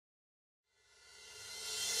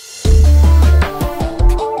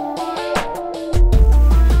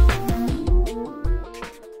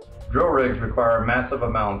require massive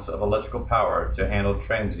amounts of electrical power to handle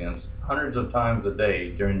transients hundreds of times a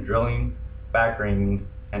day during drilling, backreaming,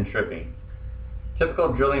 and tripping.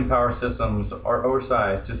 Typical drilling power systems are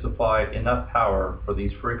oversized to supply enough power for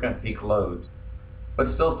these frequent peak loads,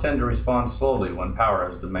 but still tend to respond slowly when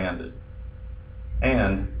power is demanded.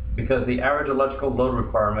 And because the average electrical load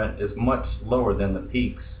requirement is much lower than the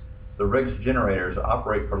peaks, the rig's generators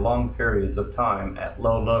operate for long periods of time at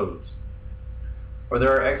low loads, where they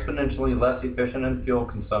are exponentially less efficient in fuel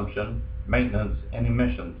consumption, maintenance, and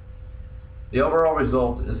emissions. The overall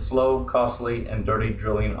result is slow, costly, and dirty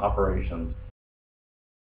drilling operations.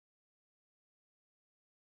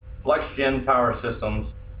 FlexGen Power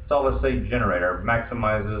Systems solid-state generator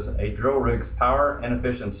maximizes a drill rig's power and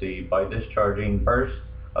efficiency by discharging bursts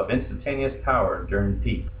of instantaneous power during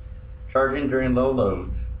peak, charging during low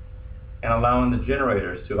loads, and allowing the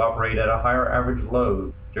generators to operate at a higher average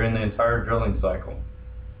load during the entire drilling cycle.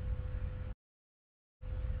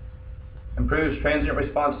 Improves transient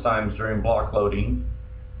response times during block loading,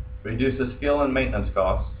 reduces fuel and maintenance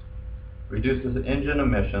costs, reduces engine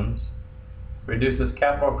emissions, reduces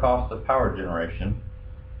capital costs of power generation,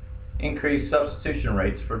 increased substitution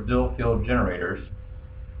rates for dual fuel generators,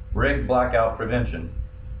 rig blackout prevention.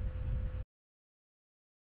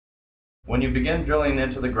 When you begin drilling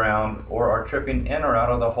into the ground or are tripping in or out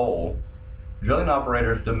of the hole, drilling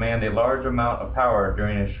operators demand a large amount of power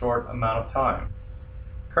during a short amount of time.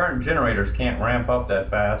 Current generators can't ramp up that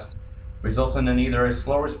fast, resulting in either a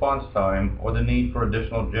slow response time or the need for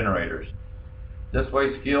additional generators. This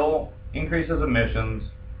wastes fuel, increases emissions,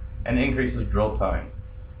 and increases drill time.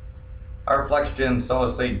 Our FlexGen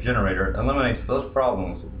solid-state generator eliminates those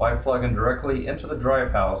problems by plugging directly into the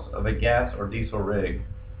drive house of a gas or diesel rig,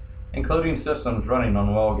 including systems running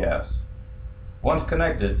on well gas. Once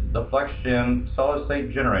connected, the FlexGen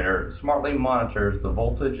solid-state generator smartly monitors the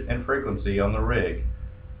voltage and frequency on the rig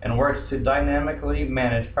and works to dynamically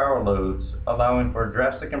manage power loads, allowing for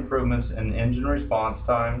drastic improvements in engine response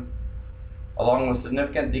time, along with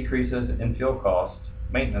significant decreases in fuel costs,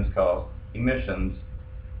 maintenance costs, emissions,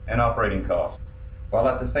 and operating costs, while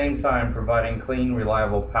at the same time providing clean,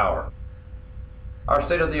 reliable power. Our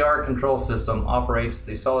state-of-the-art control system operates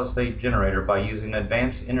the solid-state generator by using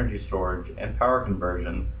advanced energy storage and power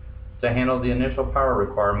conversion to handle the initial power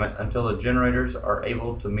requirement until the generators are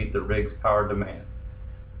able to meet the rig's power demand.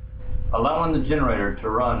 Allowing the generator to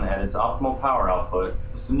run at its optimal power output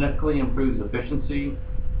significantly improves efficiency,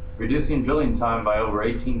 reducing drilling time by over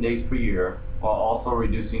 18 days per year, while also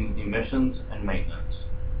reducing emissions and maintenance.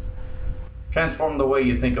 Transform the way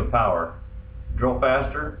you think of power. Drill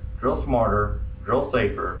faster, drill smarter, drill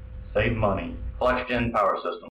safer, save money. FlexGen Power System.